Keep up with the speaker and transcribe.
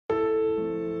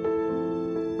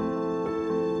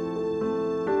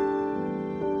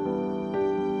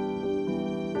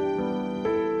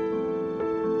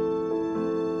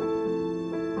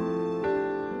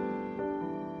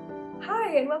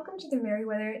Hi, and welcome to the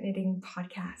Merryweather Knitting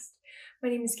Podcast. My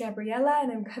name is Gabriella,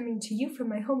 and I'm coming to you from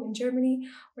my home in Germany,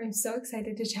 where I'm so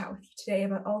excited to chat with you today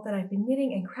about all that I've been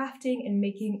knitting and crafting and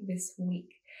making this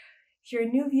week. If you're a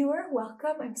new viewer,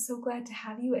 welcome. I'm so glad to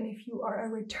have you, and if you are a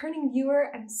returning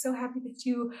viewer, I'm so happy that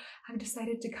you have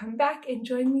decided to come back and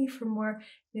join me for more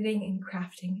knitting and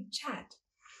crafting chat.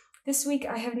 This week,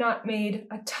 I have not made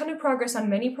a ton of progress on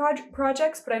many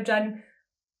projects, but I've done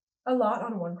a lot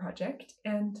on one project,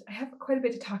 and I have quite a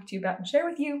bit to talk to you about and share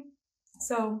with you,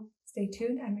 so stay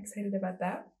tuned. I'm excited about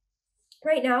that.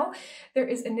 Right now, there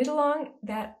is a knit-along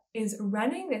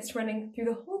that's running through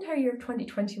the whole entire year of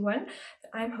 2021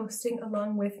 that I'm hosting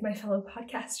along with my fellow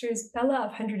podcasters Bella of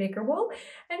 100 Acre Wool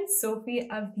and Sophie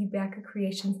of the Acre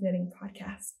Creations Knitting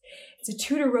Podcast. It's a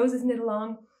Tudor Roses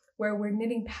knit-along where we're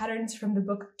knitting patterns from the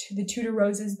book To the Tudor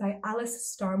Roses by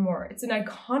Alice Starmore. It's an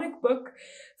iconic book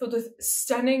filled with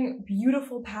stunning,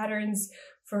 beautiful patterns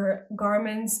for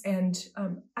garments and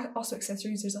also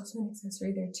accessories. There's also an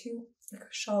accessory there too, like a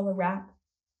shawl, a wrap.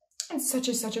 It's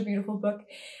such a beautiful book,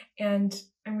 and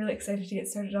I'm really excited to get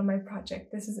started on my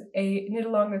project. This is a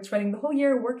knit-along that's running the whole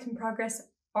year. Works in progress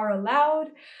are allowed.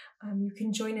 You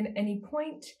can join in at any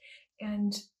point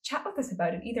and chat with us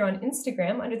about it, either on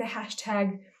Instagram under the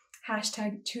hashtag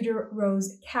Tudor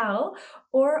Roses KAL,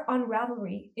 or on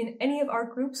Ravelry in any of our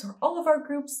groups or all of our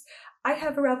groups. I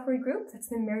have a Ravelry group, that's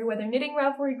the Merryweather Knitting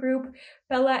Ravelry group.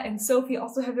 Bella and Sophie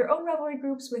also have their own Ravelry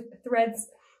groups with threads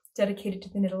dedicated to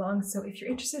the knit-along. So if you're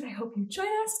interested, I hope you join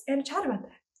us and chat about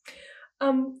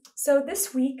that. So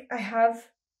this week I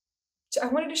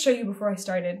wanted to show you before I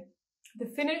started the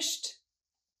finished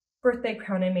birthday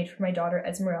crown I made for my daughter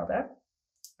Esmeralda.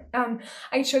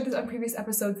 I showed this on previous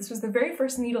episodes. This was the very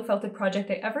first needle felted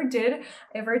project I ever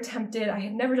attempted. I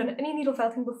had never done any needle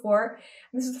felting before,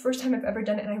 and this is the first time I've ever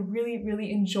done it, and I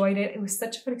really enjoyed it. It was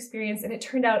such a fun experience, and it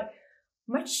turned out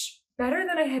much better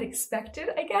than I had expected,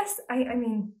 I guess. I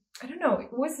mean, I don't know,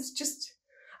 it was just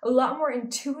a lot more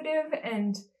intuitive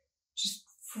and just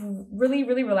really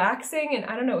relaxing, and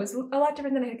I don't know, it was a lot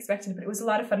different than I had expected, but it was a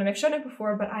lot of fun, and I've shown it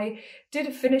before, but I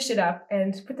did finish it up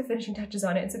and put the finishing touches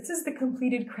on it. And so this is the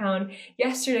completed crown.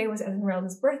 Yesterday was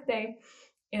Esmeralda's birthday,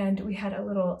 and we had a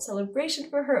little celebration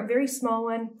for her, a very small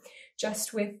one,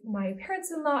 just with my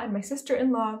parents-in-law and my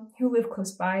sister-in-law who live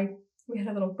close by. We had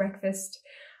a little breakfast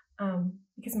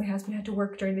because my husband had to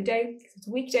work during the day because it's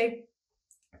a weekday.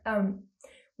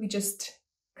 We just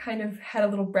kind of had a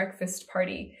little breakfast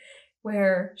party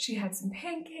where she had some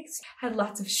pancakes, had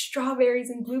lots of strawberries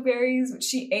and blueberries, which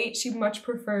she ate. She much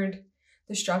preferred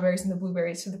the strawberries and the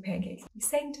blueberries to the pancakes. We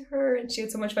sang to her, and she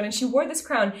had so much fun, and she wore this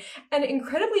crown, and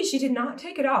incredibly, she did not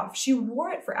take it off. She wore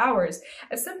it for hours.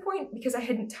 At some point, because I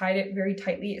hadn't tied it very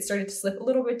tightly, it started to slip a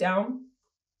little bit down,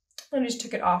 and I just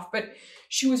took it off, but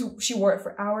she wore it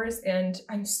for hours, and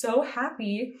I'm so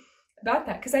happy about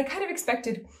that, because I kind of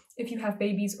expected, if you have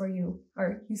babies or you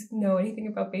know anything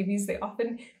about babies, they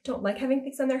often don't like having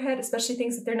things on their head, especially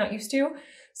things that they're not used to.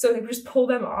 So they would just pull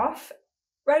them off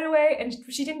right away, and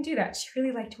she didn't do that. She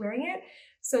really liked wearing it.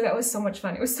 So that was so much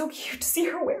fun. It was so cute to see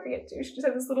her wearing it too. She just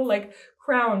had this little like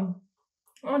crown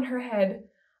on her head.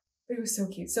 It was so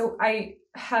cute. So I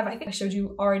think I showed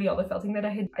you already all the felting that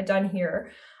I had done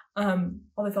here.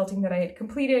 All the felting that I had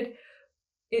completed.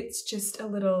 It's just a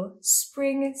little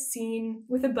spring scene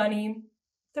with a bunny.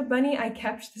 The bunny I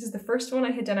kept. This is the first one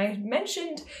I had done. I had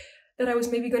mentioned that I was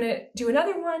maybe going to do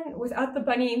another one without the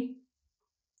bunny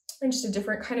and just a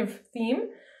different kind of theme,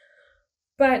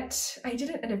 but I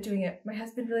didn't end up doing it. My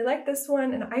husband really liked this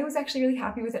one, and I was actually really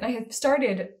happy with it. I had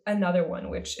started another one,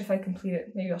 which if I complete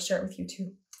it, maybe I'll share it with you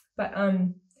too. But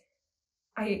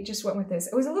I just went with this.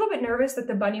 I was a little bit nervous that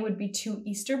the bunny would be too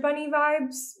Easter bunny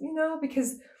vibes, you know,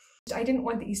 because I didn't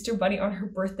want the Easter bunny on her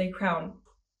birthday crown.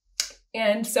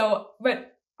 And so,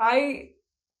 but I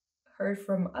heard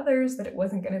from others that it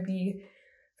wasn't going to be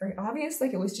very obvious.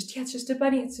 Like it was just, yeah, it's just a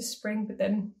bunny, it's just spring. But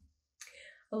then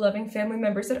a loving family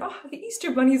member said, oh, the Easter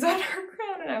bunny's on her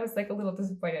crown. And I was like a little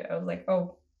disappointed. I was like,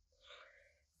 oh,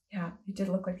 yeah, it did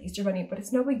look like the Easter bunny, but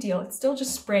it's no big deal. It's still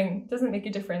just spring. It doesn't make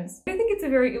a difference. I think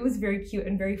it was very cute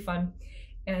and very fun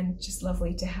and just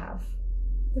lovely to have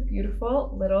the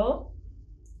beautiful little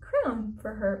crown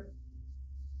for her.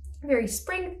 Very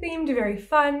spring themed, very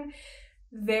fun.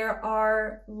 There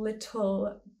are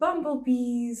little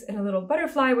bumblebees and a little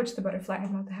butterfly, which the butterfly,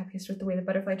 I'm not the happiest with the way the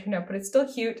butterfly turned out, but it's still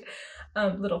cute.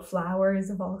 Little flowers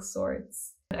of all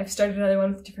sorts. I've started another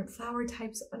one with different flower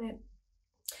types on it.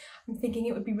 I'm thinking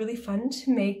it would be really fun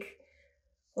to make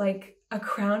like a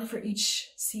crown for each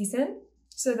season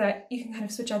so that you can kind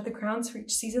of switch out the crowns for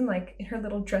each season, like in her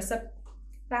little dress up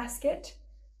basket.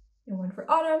 And one for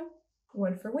autumn,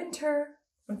 one for winter,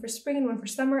 one for spring and one for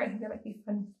summer. I think that might be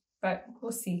fun, but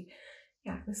we'll see.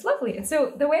 Yeah, it was lovely. And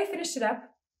so the way I finished it up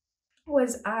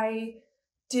was I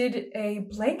did a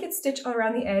blanket stitch all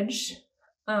around the edge,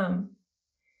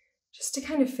 just to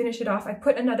kind of finish it off. I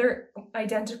put another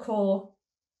identical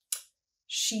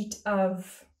sheet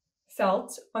of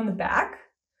felt on the back,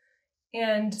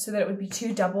 and so that it would be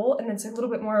 2 double, and it's a little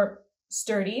bit more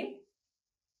sturdy,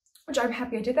 which I'm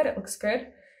happy I did that. It looks good.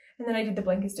 And then I did the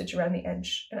blanket stitch around the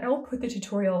edge, and I will put the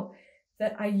tutorial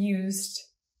that I used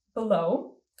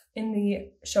below in the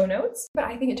show notes, but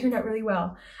I think it turned out really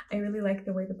well. I really like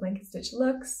the way the blanket stitch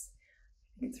looks.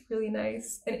 I think it's really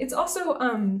nice. And it's also,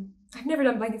 I've never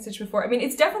done blanket stitch before. I mean,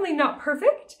 it's definitely not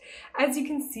perfect, as you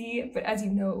can see, but as you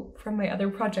know from my other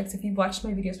projects, if you've watched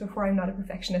my videos before, I'm not a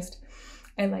perfectionist.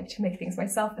 I like to make things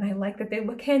myself, and I like that they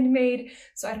look handmade,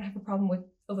 so I don't have a problem with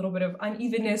a little bit of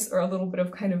unevenness or a little bit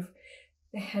of kind of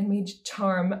the handmade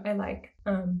charm I like.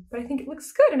 But I think it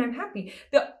looks good, and I'm happy.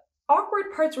 The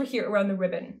awkward parts were here around the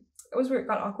ribbon. That was where it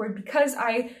got awkward, because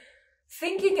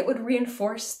thinking it would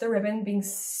reinforce the ribbon being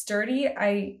sturdy,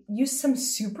 I used some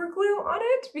super glue on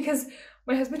it, because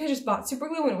my husband had just bought super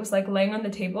glue when it was like laying on the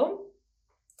table.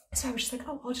 So I was just like,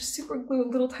 oh, I'll just super glue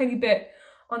a little tiny bit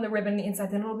on the ribbon on the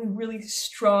inside, then it'll be really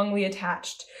strongly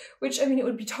attached, which, I mean, it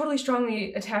would be totally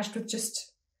strongly attached with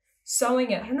just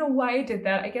sewing it. I don't know why I did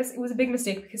that. I guess it was a big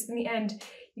mistake, because in the end,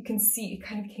 you can see it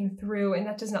kind of came through, and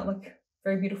that does not look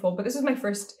very beautiful. But this was my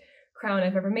first crown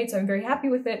I've ever made, so I'm very happy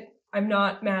with it. I'm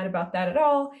not mad about that at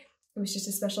all. It was just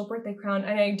a special birthday crown,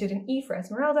 and I did an E for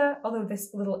Esmeralda, although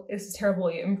this is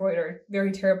terribly embroidered,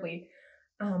 very terribly.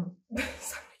 So I'm gonna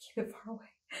keep it far away.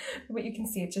 But you can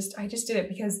see it, I just did it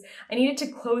because I needed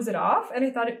to close it off, and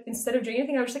I thought instead of doing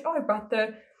anything, I was just like, oh, I brought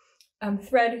the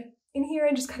thread in here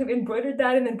and just kind of embroidered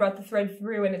that, and then brought the thread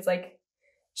through, and it's like,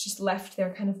 it's just left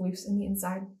there kind of loose in the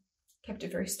inside. Kept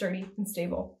it very sturdy and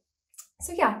stable.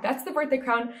 So yeah, that's the birthday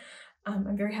crown.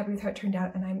 I'm very happy with how it turned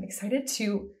out, and I'm excited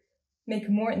to make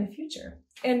more in the future.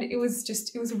 And it was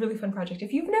a really fun project.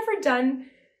 If you've never done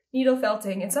needle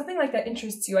felting and something like that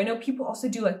interests you, I know people also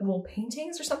do like wool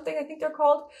paintings or something, I think they're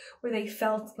called, where they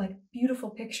felt like beautiful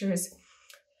pictures.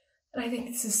 And I think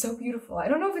this is so beautiful. I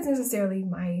don't know if it's necessarily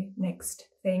my next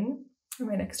thing or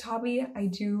my next hobby. I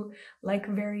do like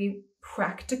very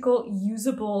practical,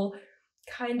 usable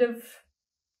kind of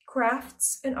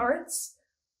crafts and arts,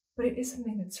 but it is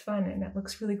something that's fun and that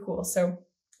looks really cool. So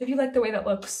if you like the way that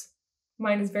looks,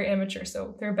 mine is very amateur,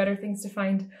 so there are better things to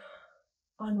find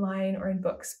online or in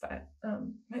books, but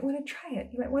might want to try it.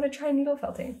 You might want to try needle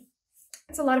felting.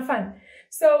 It's a lot of fun.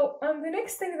 So the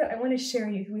next thing that I want to share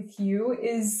with you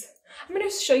is, I'm going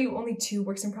to show you only 2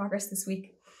 works in progress this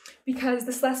week, because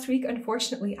this last week,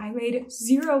 unfortunately, I made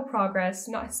 0 progress,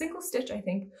 not a single stitch, I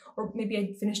think, or maybe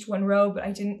I finished 1 row, but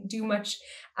I didn't do much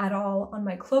at all on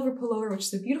my clover pullover, which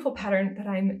is a beautiful pattern that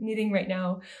I'm knitting right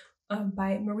now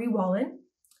by Marie Wallen.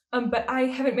 But I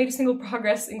haven't made a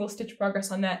single stitch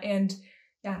progress on that, and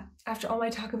yeah, after all my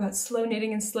talk about slow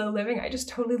knitting and slow living, I just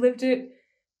totally lived it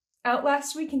out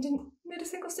last week and didn't knit a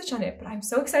single stitch on it. But I'm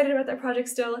so excited about that project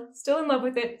still in love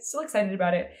with it, still excited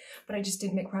about it, but I just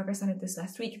didn't make progress on it this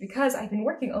last week because I've been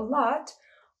working a lot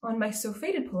on my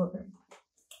Faded Pullover,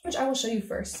 which I will show you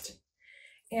first.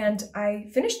 And I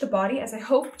finished the body as I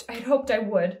had hoped I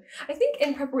would. I think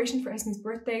in preparation for Esme's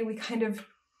birthday, we kind of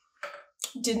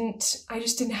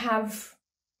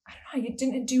I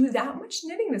didn't do that much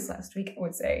knitting this last week, I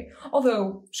would say.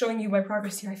 Although showing you my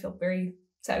progress here, I feel very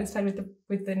satisfied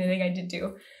with the knitting I did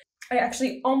do. I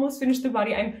actually almost finished the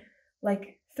body. I'm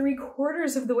like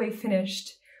 3/4 of the way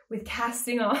finished with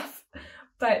casting off,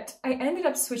 but I ended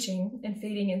up switching and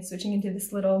fading and switching into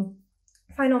this little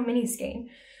final mini skein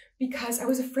because I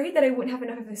was afraid that I wouldn't have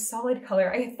enough of this solid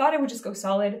color. I thought I would just go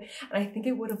solid, and I think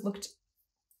it would have looked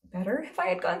better if I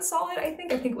had gone solid. I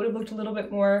think it would have looked a little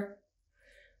bit more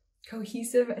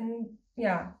cohesive, and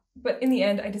yeah. But in the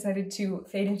end, I decided to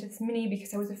fade into this mini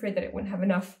because I was afraid that it wouldn't have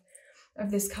enough of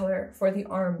this color for the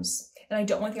arms. And I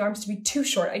don't want the arms to be too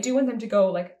short. I do want them to go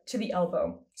like to the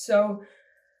elbow. So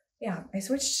yeah, I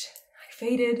switched, I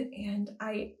faded, and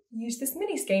I used this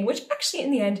mini skein, which actually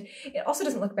in the end, it also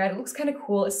doesn't look bad. It looks kind of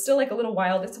cool. It's still like a little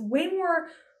wild. It's way more,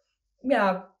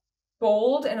 yeah,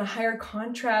 bold and a higher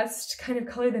contrast kind of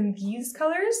color than these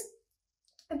colors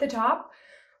at the top.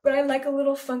 But I like a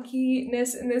little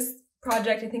funkiness in this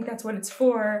project. I think that's what it's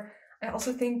for. I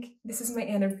also think this is my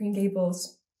Anne of Green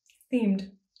Gables themed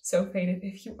Faded.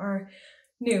 If you are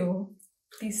new,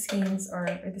 these skeins or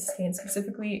this skein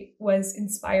specifically was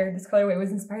inspired, this colorway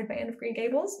was inspired by Anne of Green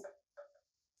Gables.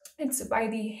 It's by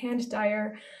the hand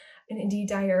dyer and indie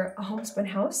dyer, A Homespun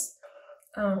House.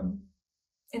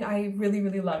 And I really,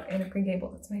 really love Anne of Green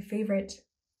Gables. It's my favorite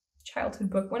childhood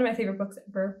book, one of my favorite books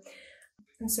ever.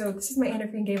 And so this is my Anne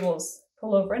of Green Gables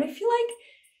pullover. And I feel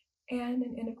like Anne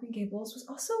in Anne of Green Gables was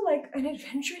also like an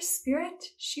adventurous spirit.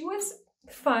 She was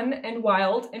fun and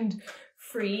wild and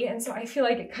free. And so I feel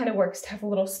like it kind of works to have a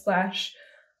little splash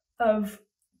of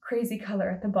crazy color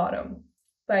at the bottom.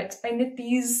 But I knit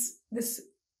this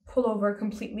pullover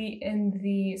completely in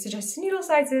the suggested needle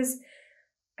sizes.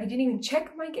 I didn't even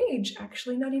check my gauge,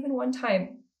 actually, not even one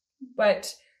time.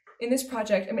 But in this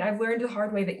project, I mean, I've learned the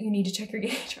hard way that you need to check your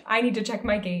gauge. I need to check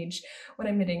my gauge when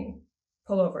I'm knitting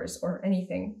pullovers or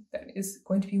anything that is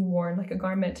going to be worn like a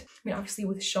garment. I mean, obviously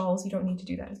with shawls, you don't need to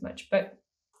do that as much, but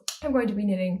I'm going to be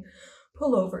knitting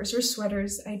pullovers or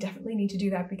sweaters. I definitely need to do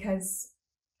that because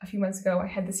a few months ago I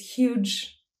had this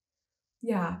huge,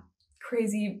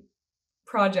 crazy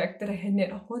project that I had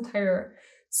knit a whole entire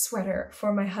sweater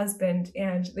for my husband,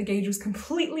 and the gauge was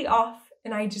completely off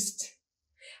and I just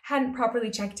hadn't properly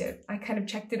checked it. I kind of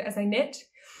checked it as I knit.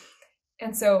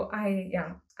 And so I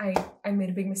made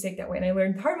a big mistake that way, and I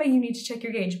learned the hard way you need to check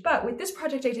your gauge. But with this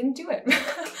project, I didn't do it.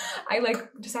 I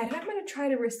decided I'm gonna try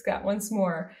to risk that once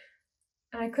more.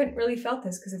 And I couldn't really felt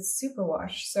this because it's super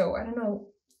wash. So I don't know,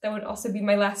 that would also be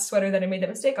my last sweater that I made that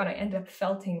mistake on. I ended up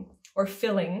felting or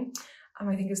filling,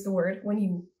 I think is the word, when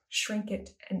you shrink it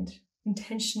and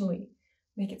intentionally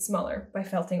make it smaller by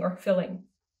felting or filling.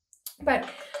 But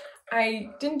I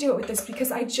didn't do it with this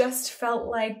because I just felt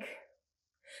like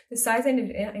the size I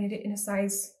knitted in a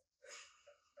size,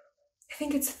 I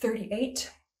think it's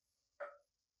 38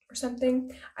 or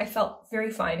something. I felt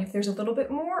very fine. If there's a little bit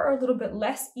more or a little bit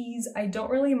less ease, I don't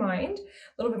really mind.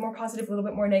 A little bit more positive, a little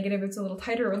bit more negative. It's a little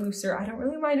tighter or looser. I don't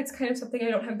really mind. It's kind of something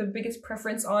I don't have the biggest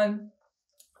preference on.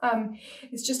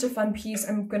 It's just a fun piece.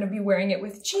 I'm going to be wearing it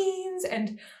with jeans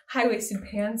and high-waisted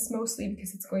pants mostly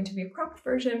because it's going to be a cropped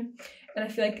version. And I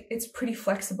feel like it's pretty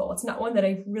flexible. It's not one that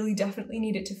I really definitely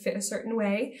need it to fit a certain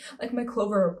way. Like my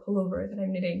clover or pullover that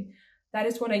I'm knitting, that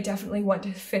is one I definitely want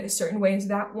to fit a certain way. And so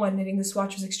that one, knitting the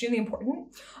swatch, was extremely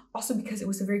important. Also because it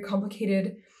was a very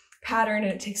complicated pattern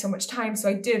and it takes so much time. So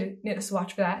I did knit a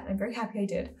swatch for that. I'm very happy I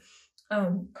did.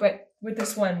 But with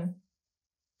this one,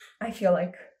 I feel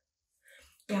like,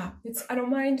 I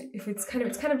don't mind if it's kind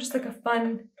of just like a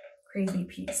fun, crazy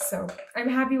piece. So I'm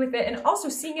happy with it. And also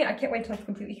seeing it, I can't wait till it's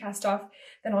completely cast off,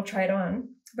 then I'll try it on.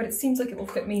 But it seems like it will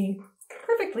fit me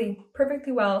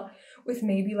perfectly well with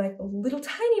maybe like a little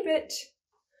tiny bit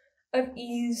of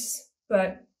ease,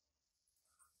 but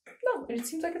no, it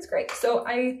seems like it's great. So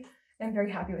I am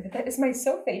very happy with it. That is my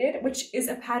So Faded, which is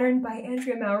a pattern by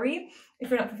Andrea Mowry. If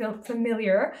you're not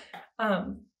familiar,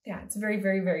 it's a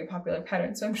very popular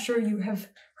pattern. So I'm sure you have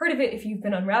heard of it if you've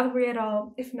been on Ravelry at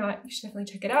all. If not, you should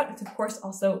definitely check it out. It's of course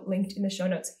also linked in the show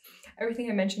notes. Everything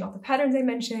I mentioned, all the patterns I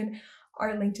mentioned,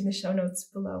 are linked in the show notes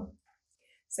below.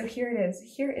 So here it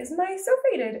is. Here is my So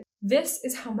Faded. This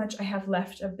is how much I have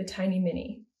left of the tiny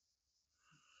mini.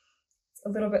 It's a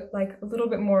little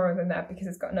bit more than that because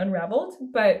it's gotten unraveled,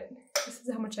 but this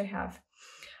is how much I have.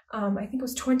 I think it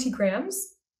was 20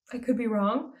 grams. I could be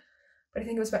wrong, but I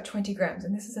think it was about 20 grams,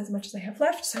 and this is as much as I have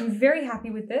left. So I'm very happy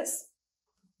with this.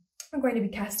 I'm going to be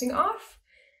casting off,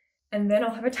 and then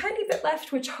I'll have a tiny bit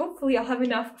left, which hopefully I'll have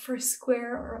enough for a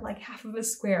square or like half of a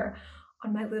square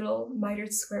on my little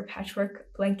mitered square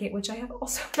patchwork blanket, which I have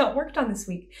also not worked on this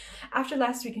week. After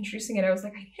last week introducing it, I was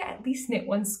like, I need to at least knit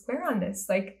one square on this.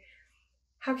 Like,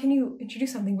 how can you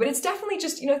introduce something? But it's definitely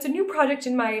just, it's a new project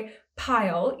in my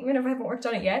pile, even if I haven't worked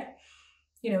on it yet.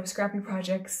 Scrappy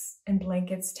projects and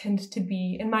blankets tend to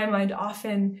be, in my mind,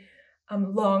 often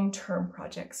long-term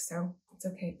projects. So it's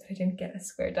okay that I didn't get a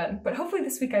square done, but hopefully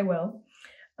this week I will.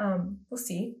 We'll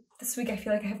see. This week I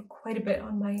feel like I have quite a bit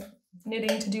on my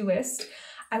knitting to-do list.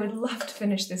 I would love to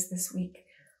finish this week.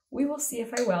 We will see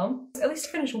if I will. At least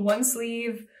finish one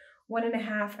sleeve,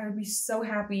 1.5. I would be so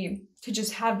happy to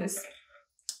just have this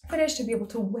finished, to be able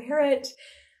to wear it.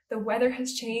 The weather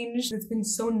has changed. It's been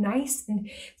so nice, and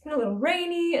it's been a little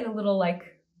rainy and a little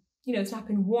it's not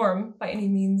been warm by any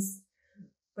means,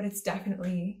 but it's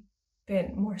definitely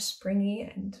been more springy,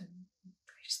 and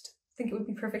I just think it would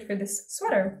be perfect for this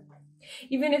sweater.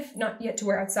 Even if not yet to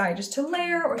wear outside, just to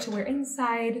layer or to wear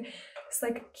inside. It's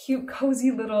like cute,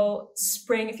 cozy little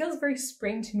spring. It feels very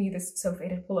spring to me, this So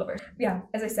Faded pullover. Yeah,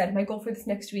 as I said, my goal for this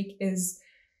next week is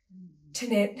to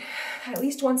knit at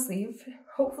least one sleeve,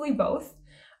 hopefully both.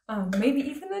 Maybe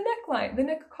even the neckline, the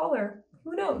neck collar.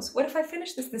 Who knows? What if I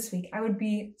finish this week? I would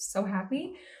be so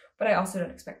happy, but I also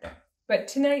don't expect that. But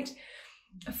tonight,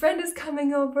 a friend is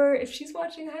coming over. If she's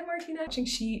watching, hi Martina.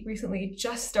 She recently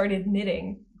just started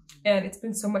knitting, and it's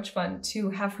been so much fun to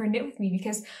have her knit with me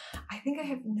because I think I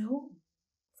have no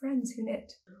friends who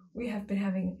knit. We have been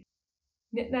having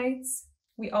knit nights.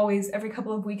 We always, every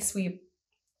couple of weeks, we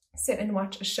sit and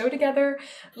watch a show together.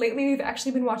 Lately, we've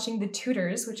actually been watching The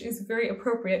Tudors, which is very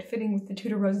appropriate, fitting with the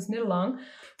Tudor Roses knit along,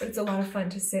 but it's a lot of fun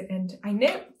to sit and I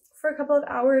knit for a couple of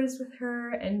hours with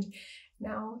her, and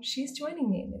now she's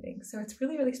joining me in knitting. So it's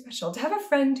really, really special. To have a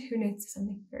friend who knits is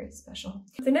something very special.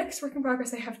 The next work in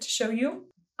progress I have to show you,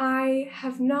 I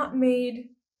have not made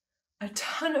a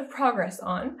ton of progress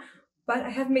on, but I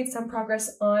have made some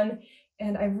progress on,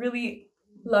 and I really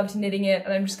loved knitting it,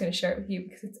 and I'm just going to share it with you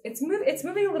because it's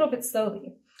moving a little bit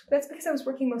slowly. That's because I was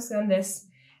working mostly on this.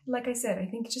 Like I said, I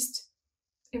think just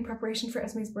in preparation for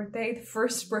Esme's birthday, the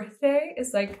first birthday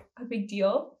is like a big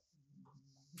deal.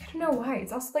 I don't know why.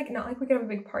 It's also like not like we could have a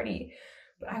big party,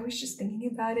 but I was just thinking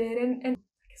about it, and I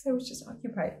guess I was just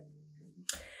occupied.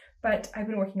 But I've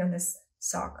been working on this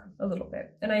sock a little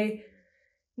bit, and I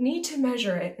need to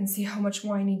measure it and see how much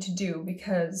more I need to do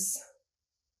because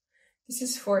this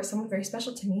is for someone very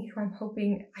special to me who I'm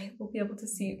hoping I will be able to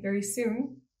see very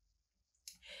soon.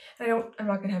 I'm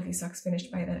not gonna have these socks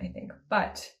finished by then, I think,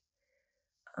 but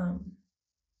I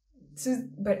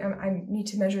need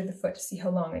to measure the foot to see how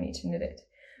long I need to knit it.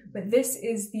 But this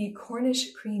is the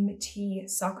Cornish Cream Tea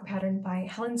sock pattern by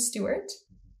Helen Stewart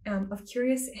of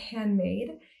Curious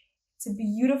Handmade. It's a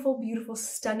beautiful, beautiful,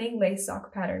 stunning lace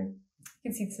sock pattern. You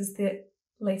can see this is the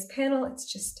lace panel.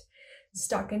 It's just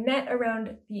stockinette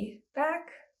around the back.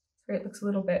 Sorry, it looks a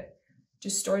little bit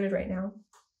distorted right now.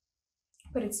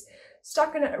 But it's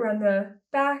stockinette around the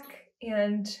back,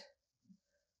 and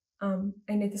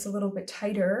I knit this a little bit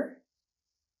tighter.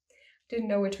 Didn't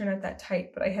know it would turn out that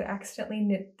tight, but I had accidentally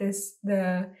knit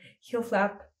the heel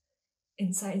flap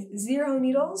in size 0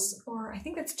 needles, or I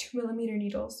think that's 2mm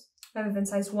needles, rather than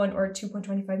size 1 or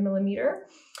 2.25mm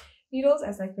needles,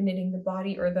 as I've been knitting the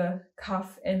body or the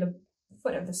cuff and the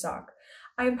foot of the sock.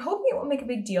 I'm hoping it won't make a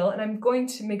big deal, and I'm going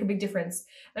to make a big difference.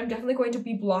 I'm definitely going to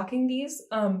be blocking these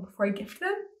before I gift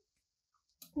them,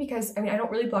 because I mean, I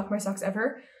don't really block my socks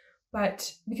ever,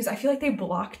 but because I feel like they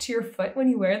block to your foot when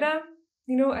you wear them.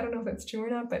 You know, I don't know if that's true or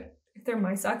not, but if they're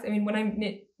my socks, I mean, when I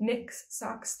knit Nick's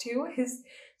socks too, his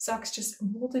socks just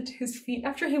molded to his feet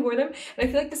after he wore them. And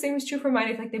I feel like the same is true for mine.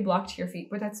 I feel like they block to your feet,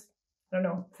 but I don't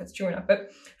know if that's true or not.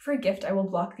 But for a gift, I will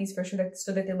block these for sure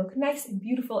so that they look nice and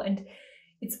beautiful. And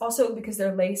it's also because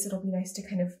they're lace, it'll be nice to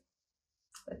kind of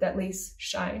let that lace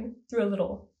shine through a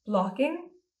little blocking.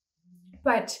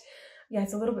 But yeah,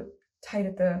 it's a little bit tight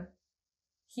at the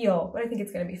heel, but I think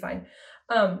it's going to be fine.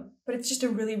 But it's just a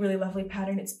really, really lovely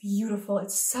pattern. It's beautiful.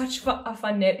 It's such a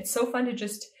fun knit. It's so fun to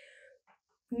just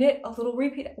knit a little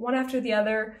repeat one after the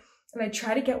other. And I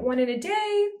try to get one in a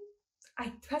day.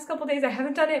 The past couple days I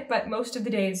haven't done it, but most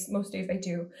days I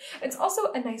do. It's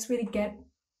also a nice way to get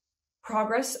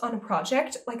progress on a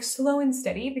project, like slow and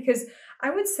steady, because I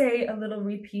would say a little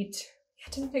repeat,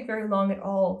 it doesn't take very long at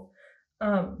all.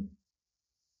 I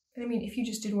mean, if you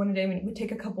just did one a day, I mean, it would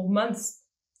take a couple months,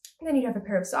 and then you'd have a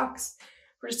pair of socks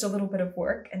for just a little bit of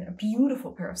work, and a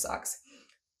beautiful pair of socks.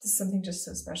 This is something just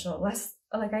so special.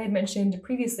 Like I had mentioned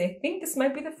previously, I think this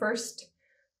might be the first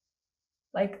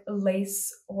like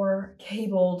lace or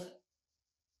cabled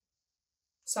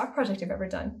sock project I've ever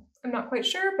done. I'm not quite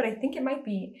sure, but I think it might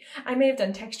be. I may have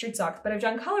done textured socks, but I've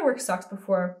done colorwork socks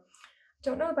before. I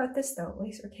don't know about this though,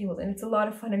 lace or cabled, and it's a lot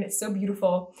of fun and it's so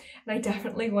beautiful. And I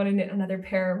definitely want to knit another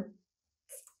pair.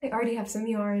 I already have some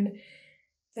yarn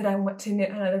that I want to knit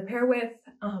another pair with.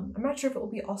 I'm not sure if it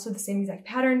will be also the same exact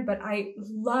pattern, but I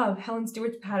love Helen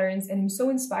Stewart's patterns and I'm so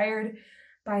inspired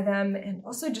by them. And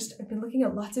also just, I've been looking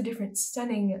at lots of different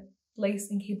stunning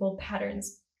lace and cable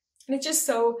patterns. And it's just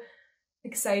so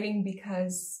exciting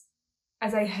because,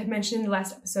 as I had mentioned in the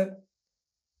last episode,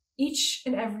 each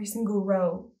and every single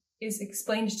row is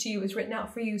explained to you, is written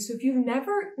out for you. So if you've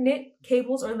never knit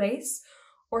cables or lace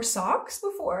or socks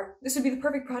before, this would be the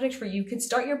perfect project for you. You can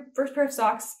start your first pair of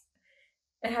socks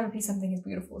and have it be something as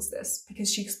beautiful as this,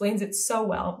 because she explains it so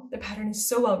well. The pattern is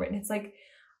so well written. It's like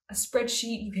a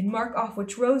spreadsheet. You can mark off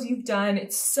which rows you've done.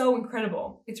 It's so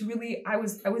incredible. It's really, I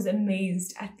was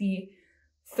amazed at the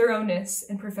thoroughness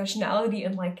and professionality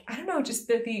and, like, I don't know, just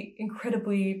the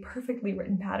incredibly perfectly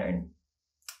written pattern.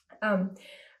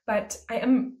 But I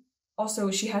am also,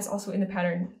 she has also in the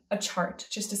pattern a chart,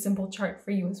 just a simple chart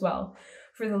for you as well,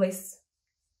 for the lace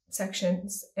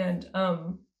sections. And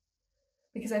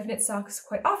because I've knit socks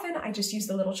quite often, I just use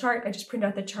the little chart. I just print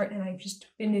out the chart and I've just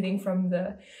been knitting from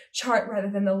the chart rather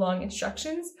than the long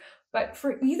instructions. But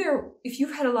for either, if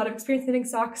you've had a lot of experience knitting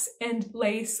socks and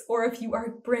lace, or if you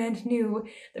are brand new,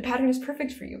 the pattern is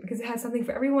perfect for you because it has something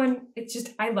for everyone. It's just,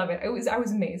 I love it. I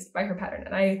was amazed by her pattern,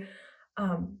 and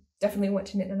definitely want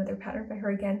to knit another pattern by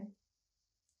her again.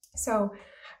 So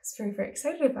I was very, very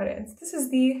excited about it. And so this is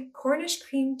the Cornish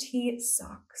cream tea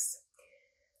socks.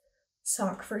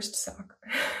 First sock.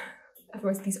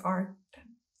 Otherwise these are.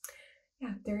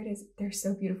 Yeah, there it is. They're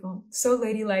so beautiful. So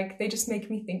ladylike. They just make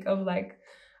me think of like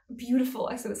beautiful,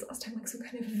 I said this last time, like some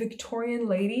kind of Victorian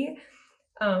lady.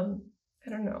 I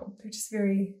don't know. They're just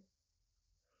very,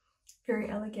 very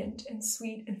elegant and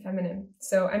sweet and feminine.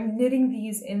 So I'm knitting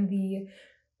these in the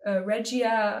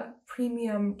Regia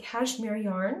Premium Cashmere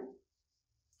yarn,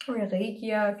 or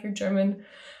Regia if you're German,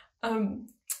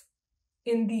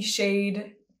 in the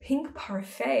shade Pink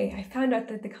Parfait. I found out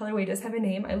that the colorway does have a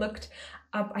name. I looked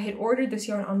up, I had ordered this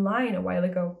yarn online a while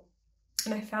ago,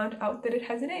 and I found out that it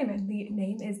has a name, and the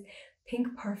name is Pink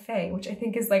Parfait, which I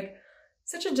think is like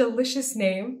such a delicious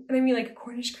name. And I mean like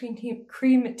Cornish cream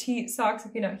tea socks,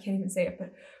 okay, no, I can't even say it,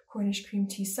 but Cornish cream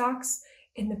tea socks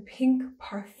in the Pink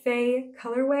Parfait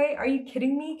colorway. Are you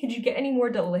kidding me? Could you get any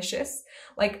more delicious?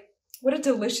 Like, what a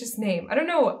delicious name. I don't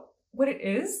know what it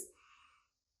is,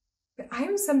 but I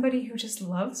am somebody who just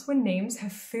loves when names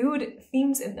have food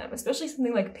themes in them, especially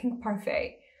something like Pink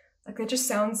Parfait. Like that just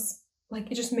sounds like,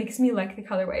 it just makes me like the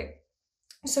colorway.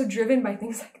 I'm so driven by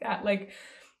things like that. Like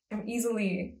I'm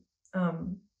easily,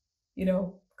 you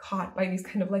know, caught by these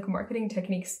kind of like marketing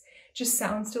techniques. It just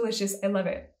sounds delicious. I love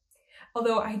it.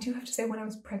 Although I do have to say, when I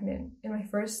was pregnant in my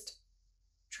first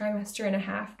trimester and a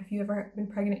half, if you've ever been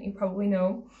pregnant, you probably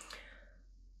know,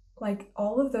 like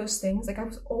all of those things, like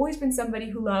I've always been somebody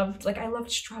who loved, like I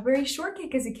loved strawberry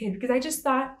shortcake as a kid, because I just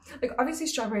thought, like obviously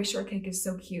strawberry shortcake is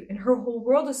so cute and her whole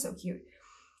world is so cute.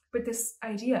 But this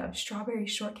idea of strawberry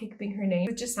shortcake being her name,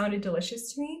 it just sounded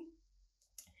delicious to me.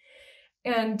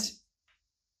 And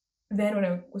then when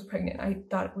I was pregnant, I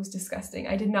thought it was disgusting.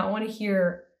 I did not want to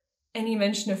hear any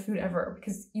mention of food ever,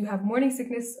 because you have morning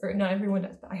sickness, or not everyone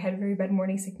does, but I had very bad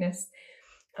morning sickness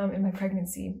in my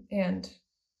pregnancy. And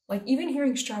like even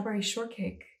hearing strawberry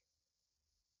shortcake,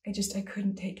 I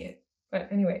couldn't take it. But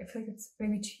anyway, I feel like it's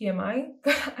maybe TMI,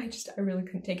 but I really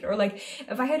couldn't take it. Or like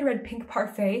if I had read Pink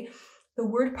Parfait, the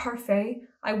word parfait,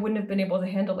 I wouldn't have been able to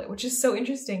handle it, which is so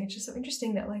interesting. It's just so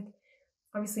interesting that like,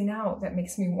 obviously now that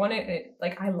makes me want it, and it,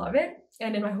 like I love it.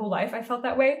 And in my whole life I felt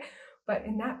that way. But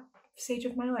in that stage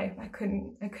of my life, I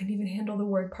couldn't even handle the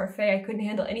word parfait. I couldn't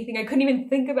handle anything. I couldn't even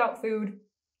think about food.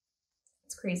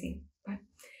 It's crazy. But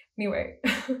anyway,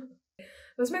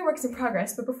 those are my works in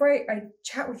progress. But before I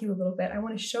chat with you a little bit, I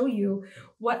want to show you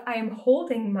what I am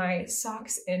holding my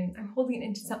socks in. I'm holding it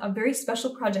into a very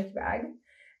special project bag.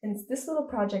 And it's this little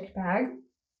project bag,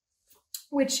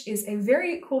 which is a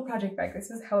very cool project bag.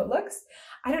 This is how it looks.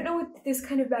 I don't know what this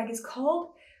kind of bag is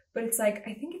called, but it's like,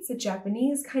 I think it's a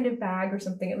Japanese kind of bag or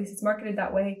something. At least it's marketed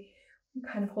that way. You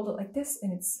kind of hold it like this,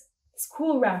 and it's this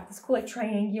cool wrap, this cool like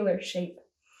triangular shape.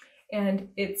 And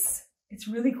it's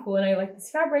really cool, and I like this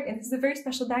fabric, and this is a very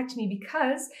special bag to me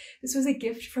because this was a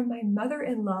gift from my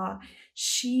mother-in-law.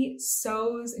 She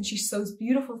sews, and she sews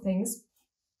beautiful things,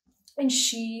 and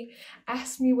she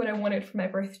asked me what I wanted for my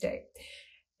birthday.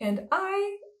 And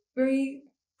I very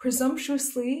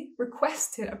presumptuously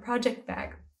requested a project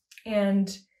bag,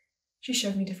 and she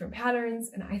showed me different patterns,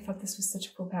 and I thought this was such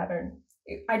a cool pattern.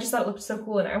 I just thought it looked so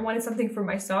cool, and I wanted something for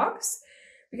my socks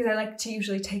because I like to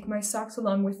usually take my socks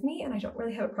along with me, and I don't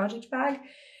really have a project bag.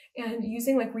 And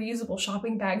using like reusable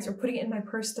shopping bags or putting it in my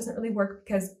purse doesn't really work,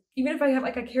 because even if I have,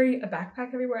 like I carry a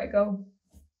backpack everywhere I go,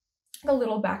 a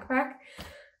little backpack,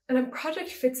 and a project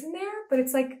fits in there, but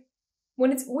it's like,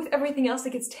 when it's with everything else,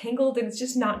 it gets tangled and it's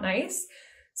just not nice.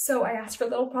 So I asked for a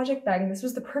little project bag, and this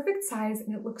was the perfect size,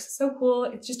 and it looks so cool.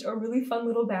 It's just a really fun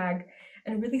little bag,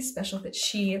 and really special that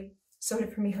she sewed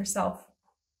it for me herself.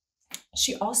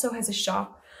 She also has a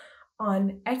shop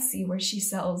on Etsy where she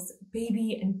sells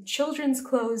baby and children's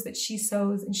clothes that she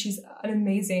sews, and she's an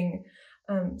amazing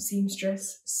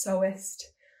seamstress, sewist.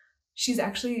 She's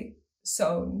actually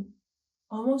sewn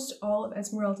almost all of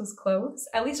Esmeralda's clothes,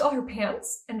 at least all her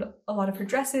pants and a lot of her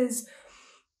dresses.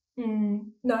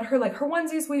 Not her, like her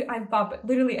onesies I've bought, but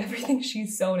literally everything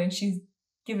she's sewn, and she's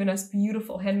given us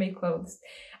beautiful handmade clothes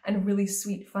and really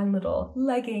sweet, fun little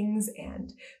leggings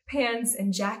and pants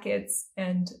and jackets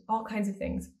and all kinds of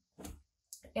things.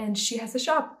 And she has a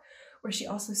shop where she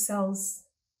also sells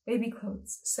baby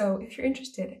clothes. So if you're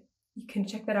interested, you can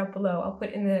check that out below. I'll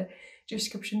put in the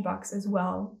description box as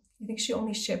well. I think she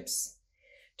only ships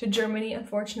to Germany,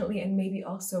 unfortunately, and maybe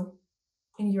also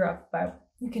in Europe, but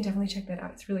you can definitely check that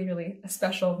out. It's really, really a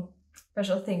special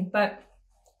thing. But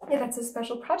yeah, that's a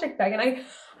special project bag. And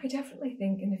I definitely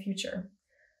think in the future,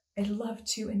 I'd love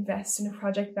to invest in a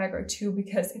project bag or two,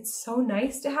 because it's so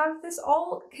nice to have this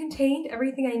all contained,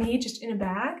 everything I need just in a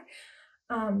bag.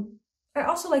 I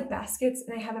also like baskets,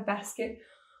 and I have a basket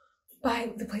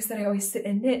by the place that I always sit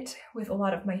and knit with a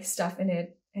lot of my stuff in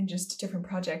it and just different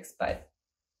projects, but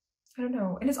I don't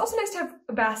know. And it's also nice to have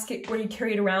a basket where you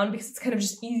carry it around because it's kind of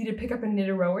just easy to pick up and knit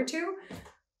a row or two.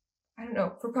 I don't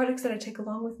know, for projects that I take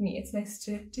along with me, it's nice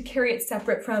to carry it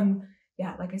separate from,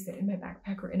 yeah, like I said, in my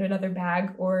backpack or in another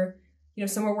bag, or, you know,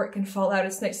 somewhere where it can fall out.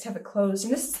 It's nice to have it closed.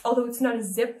 And this, although it's not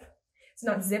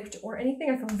zipped or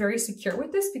anything, I feel very secure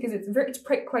with this because it's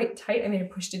quite tight. I mean, I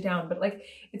pushed it down, but like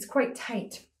it's quite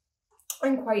tight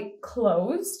and quite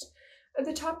closed at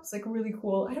the top. It's like really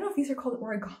cool. I don't know if these are called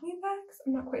origami bags.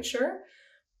 I'm not quite sure,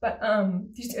 but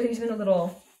these are even a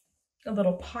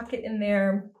little pocket in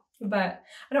there. But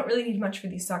I don't really need much for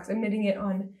these socks. I'm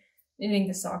knitting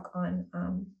the sock on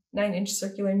 9-inch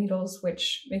circular needles,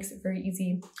 which makes it very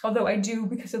easy. Although I do,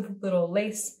 because of the little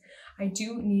lace, I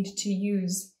do need to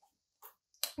use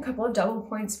a couple of double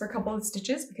points for a couple of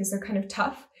stitches because they're kind of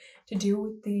tough to do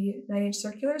with the 9-inch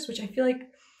circulars, which I feel like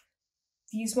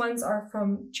these ones are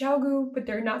from Xiaogu, but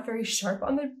they're not very sharp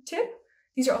on the tip.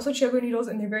 These are also Xiaogu needles,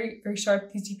 and they're very, very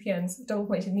sharp, these DPNs, double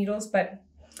pointed needles, but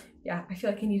yeah, I feel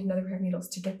like I need another pair of needles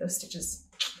to get those stitches,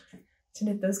 to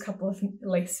knit those couple of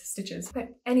lace stitches. But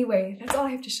anyway, that's all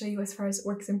I have to show you as far as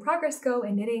works in progress go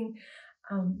and knitting.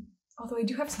 Although I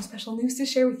do have some special news to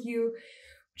share with you,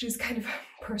 which is kind of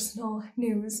personal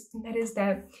news, and that is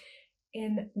that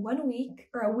in 1 week,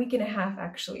 or a week and a half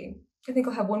actually, I think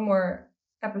I'll have one more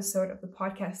episode of the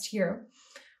podcast here,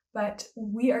 but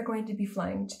we are going to be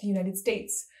flying to the United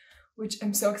States, which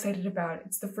I'm so excited about.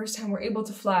 It's the first time we're able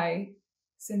to fly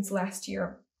since last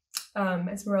year.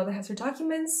 Esmeralda has her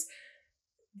documents.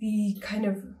 The kind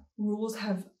of rules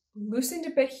have loosened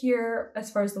a bit here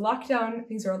as far as the lockdown.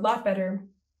 Things are a lot better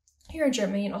here in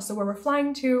Germany, and also where we're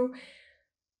flying to.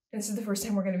 And this is the first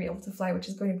time we're going to be able to fly, which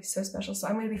is going to be so special. So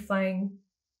I'm going to be flying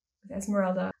with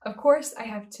Esmeralda. Of course, I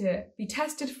have to be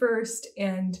tested first,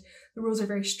 and the rules are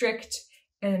very strict,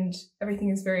 and everything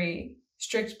is very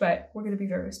strict, but we're going to be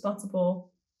very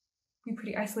responsible, be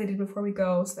pretty isolated before we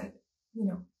go, so that, you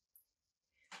know,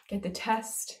 get the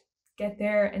test, get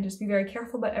there, and just be very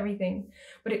careful about everything.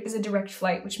 But it is a direct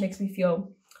flight, which makes me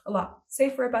feel a lot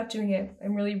safer about doing it.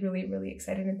 I'm really, really, really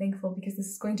excited and thankful because this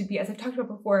is going to be, as I've talked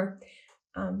about before,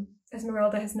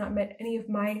 Esmeralda has not met any of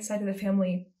my side of the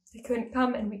family. They couldn't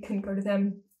come, and we couldn't go to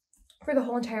them for the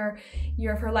whole entire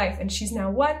year of her life. And she's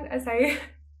now 1, as I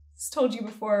told you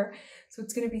before. So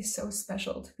it's going to be so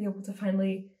special to be able to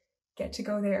finally get to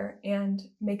go there and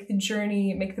make the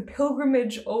journey, make the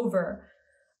pilgrimage over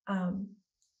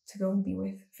to go and be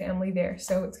with family there.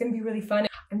 So it's going to be really fun.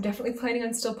 I'm definitely planning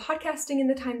on still podcasting in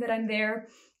the time that I'm there.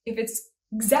 If it's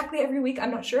exactly every week,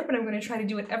 I'm not sure, but I'm going to try to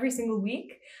do it every single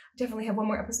week. I definitely have one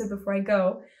more episode before I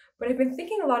go. But I've been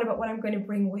thinking a lot about what I'm going to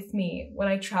bring with me when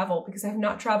I travel, because I have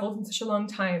not traveled in such a long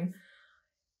time.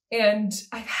 And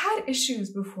I've had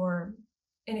issues before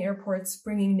in airports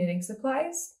bringing knitting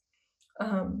supplies,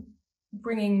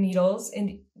 bringing needles,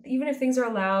 and even if things are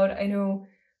allowed, I know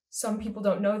some people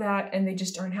don't know that and they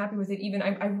just aren't happy with it. Even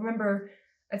I remember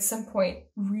at some point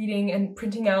reading and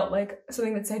printing out like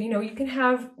something that said, you know, you can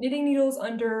have knitting needles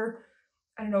under,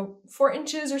 I don't know, 4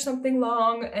 inches or something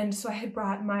long. And so I had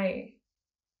brought my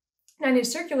 9-inch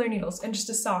circular needles and just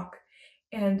a sock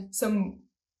and some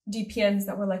DPNs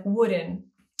that were like wooden,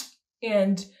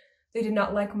 and they did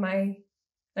not like my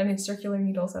 9-inch circular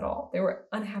needles at all. They were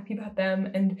unhappy about them.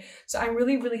 And so I'm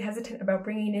really, really hesitant about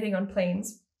bringing knitting on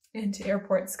planes into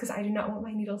airports because I do not want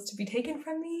my needles to be taken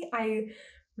from me. I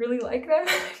really like them.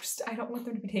 I don't want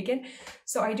them to be taken.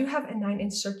 So I do have a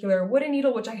 9-inch circular wooden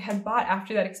needle, which I had bought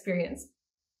after that experience.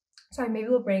 So I maybe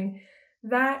will bring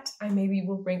that.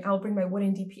 I'll bring my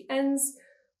wooden DPNs,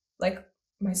 like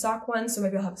my sock ones. So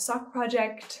maybe I'll have a sock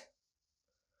project.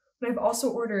 But I've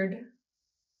also ordered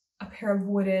a pair of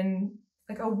wooden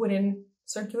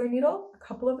circular needle, a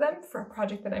couple of them, for a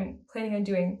project that I'm planning on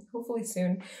doing hopefully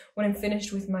soon when I'm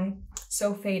finished with my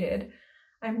So Faded.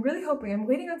 I'm really hoping, I'm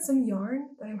waiting on some yarn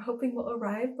that I'm hoping will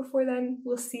arrive before then.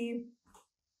 We'll see.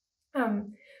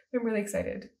 I'm really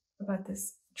excited about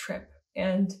this trip.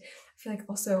 And I feel like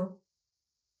also,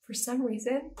 for some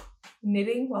reason,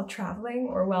 knitting while traveling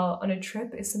or while on a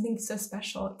trip is something so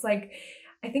special. It's like,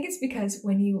 I think it's because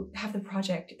when you have the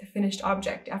project, the finished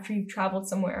object, after you've traveled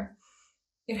somewhere,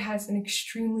 it has an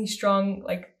extremely strong,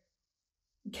 like,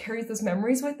 carries those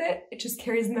memories with it. It just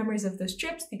carries the memories of those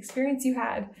trips, the experience you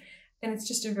had, and it's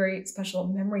just a very special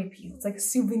memory piece. It's like a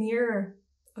souvenir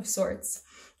of sorts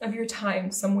of your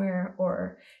time somewhere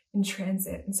or in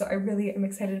transit. And so I really am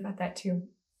excited about that too.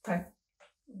 But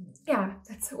yeah,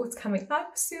 that's what's coming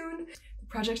up soon. The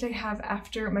project I have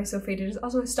after my Sew Faded is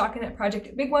also a stockinette project,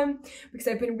 a big one, because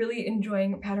I've been really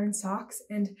enjoying pattern socks,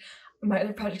 and my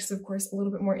other project is of course a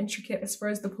little bit more intricate as far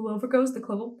as the pullover goes, the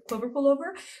clover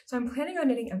pullover. So I'm planning on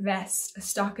knitting a vest, a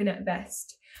stockinette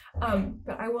vest.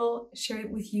 But I will share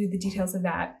with you the details of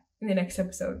that in the next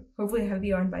episode. Hopefully I have the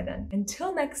yarn by then.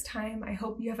 Until next time, I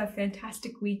hope you have a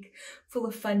fantastic week full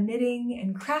of fun knitting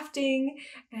and crafting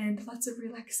and lots of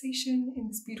relaxation in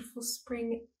this beautiful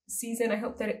spring season. I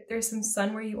hope that there's some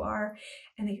sun where you are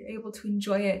and that you're able to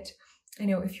enjoy it. I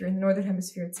know if you're in the Northern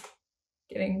Hemisphere, it's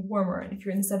getting warmer, and if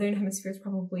you're in the Southern Hemisphere, it's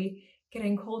probably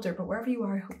getting colder, but wherever you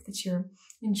are, I hope that you're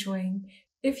enjoying.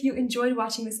 If you enjoyed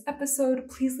watching this episode,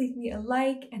 please leave me a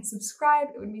like and subscribe.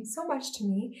 It would mean so much to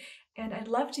me. And I'd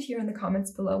love to hear in the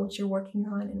comments below what you're working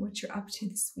on and what you're up to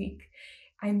this week.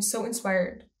 I'm so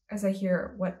inspired as I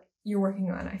hear what you're working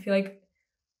on. I feel like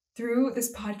through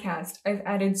this podcast, I've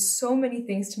added so many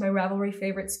things to my Ravelry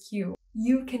favorites queue.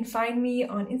 You can find me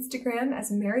on Instagram as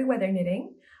Merryweather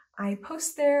Knitting. I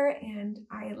post there and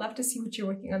I love to see what you're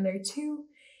working on there too.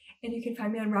 And you can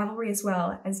find me on Ravelry as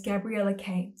well as gabriellak.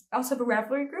 I also have a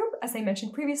Ravelry group, as I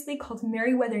mentioned previously, called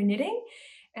Merryweather Knitting.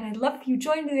 And I'd love if you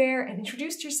joined there and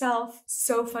introduced yourself.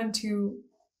 So fun to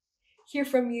hear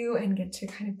from you and get to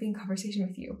kind of be in conversation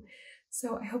with you.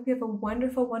 So I hope you have a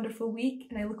wonderful, wonderful week,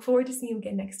 and I look forward to seeing you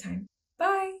again next time.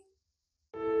 Bye!